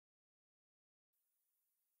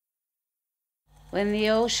When the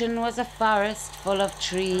ocean was a forest full of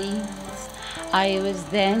trees, I was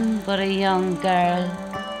then but a young girl.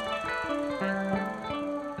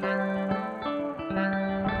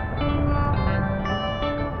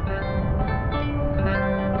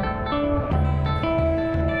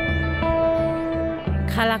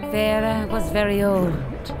 Cailleach Bhearra was very old.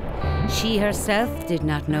 She herself did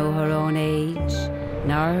not know her own age,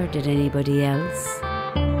 nor did anybody else.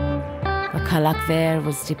 But Cailleach Bhearra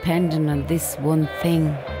was dependent on this one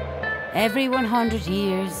thing. Every 100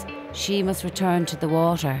 years, she must return to the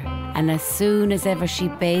water, and as soon as ever she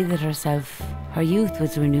bathed herself, her youth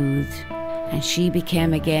was renewed, and she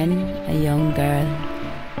became again a young girl.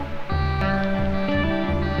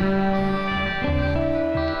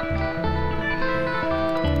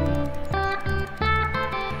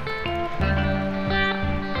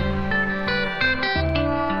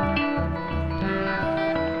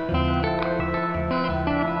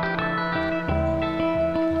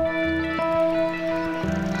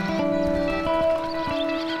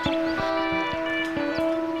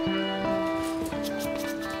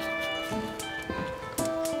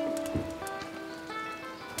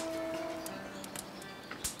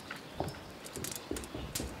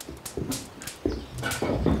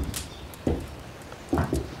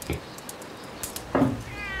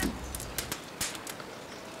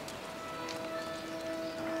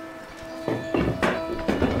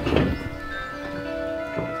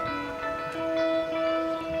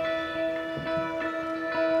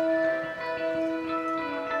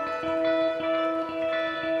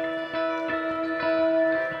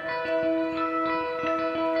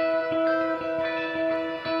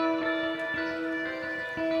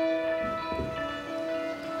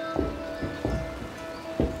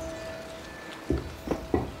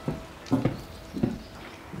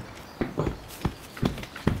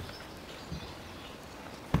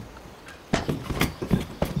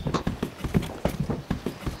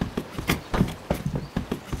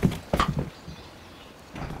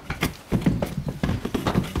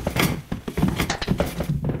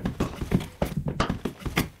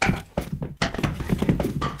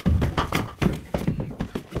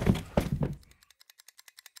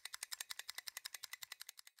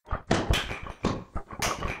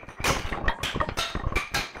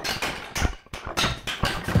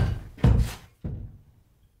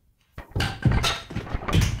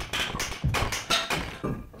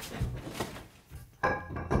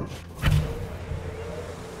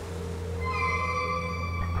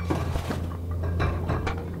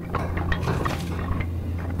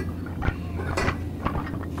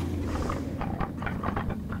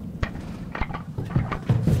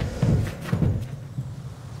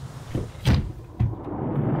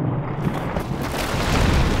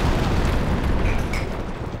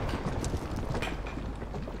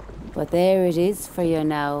 But there it is for you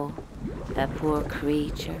now, that poor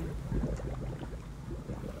creature.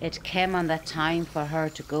 It came on that time for her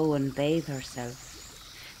to go and bathe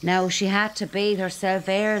herself. Now she had to bathe herself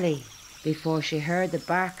early, before she heard the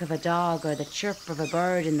bark of a dog or the chirp of a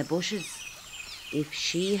bird in the bushes. If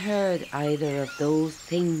she heard either of those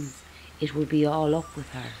things, it would be all up with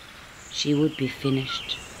her. She would be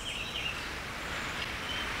finished.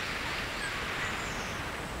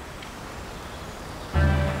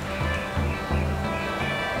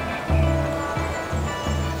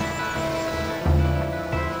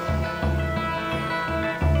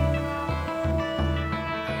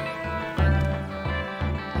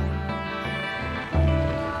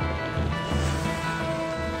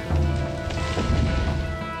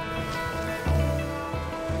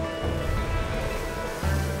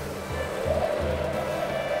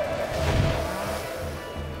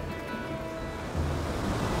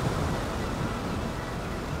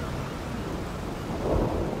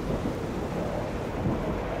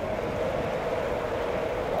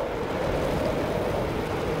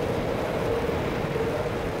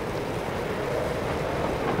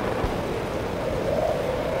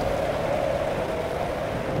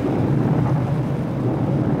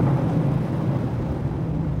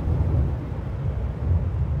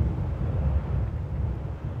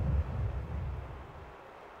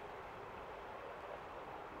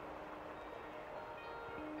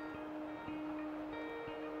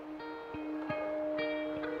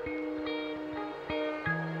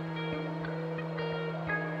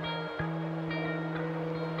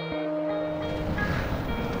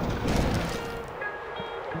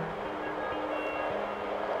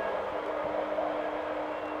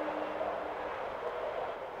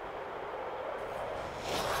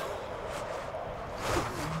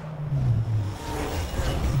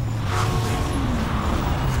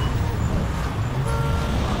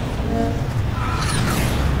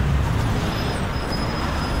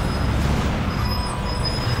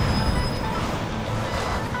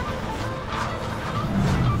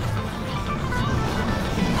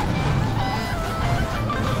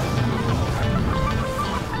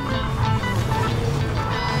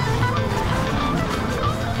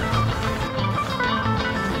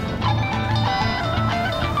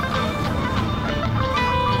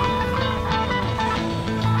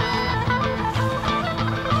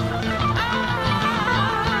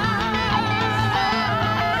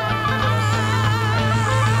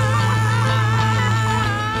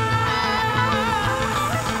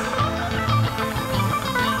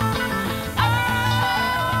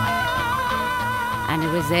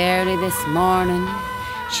 was early this morning.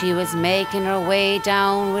 She was making her way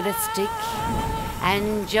down with a stick,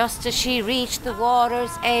 and just as she reached the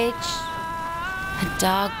water's edge, a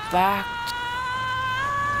dog barked.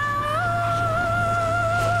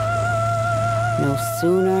 No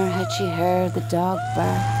sooner had she heard the dog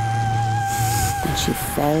bark than she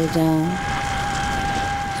fell down.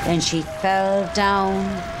 Then she fell down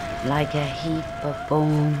like a heap of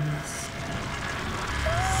bones.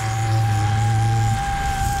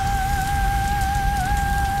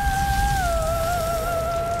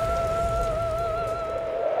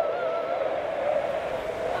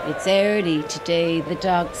 It's early today, the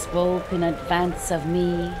dog spoke in advance of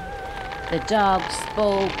me. The dog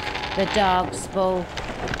spoke, the dog spoke.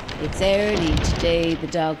 It's early today, the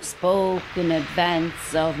dog spoke in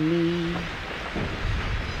advance of me.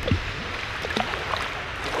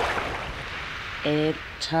 It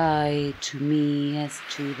tied to me as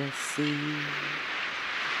to the sea.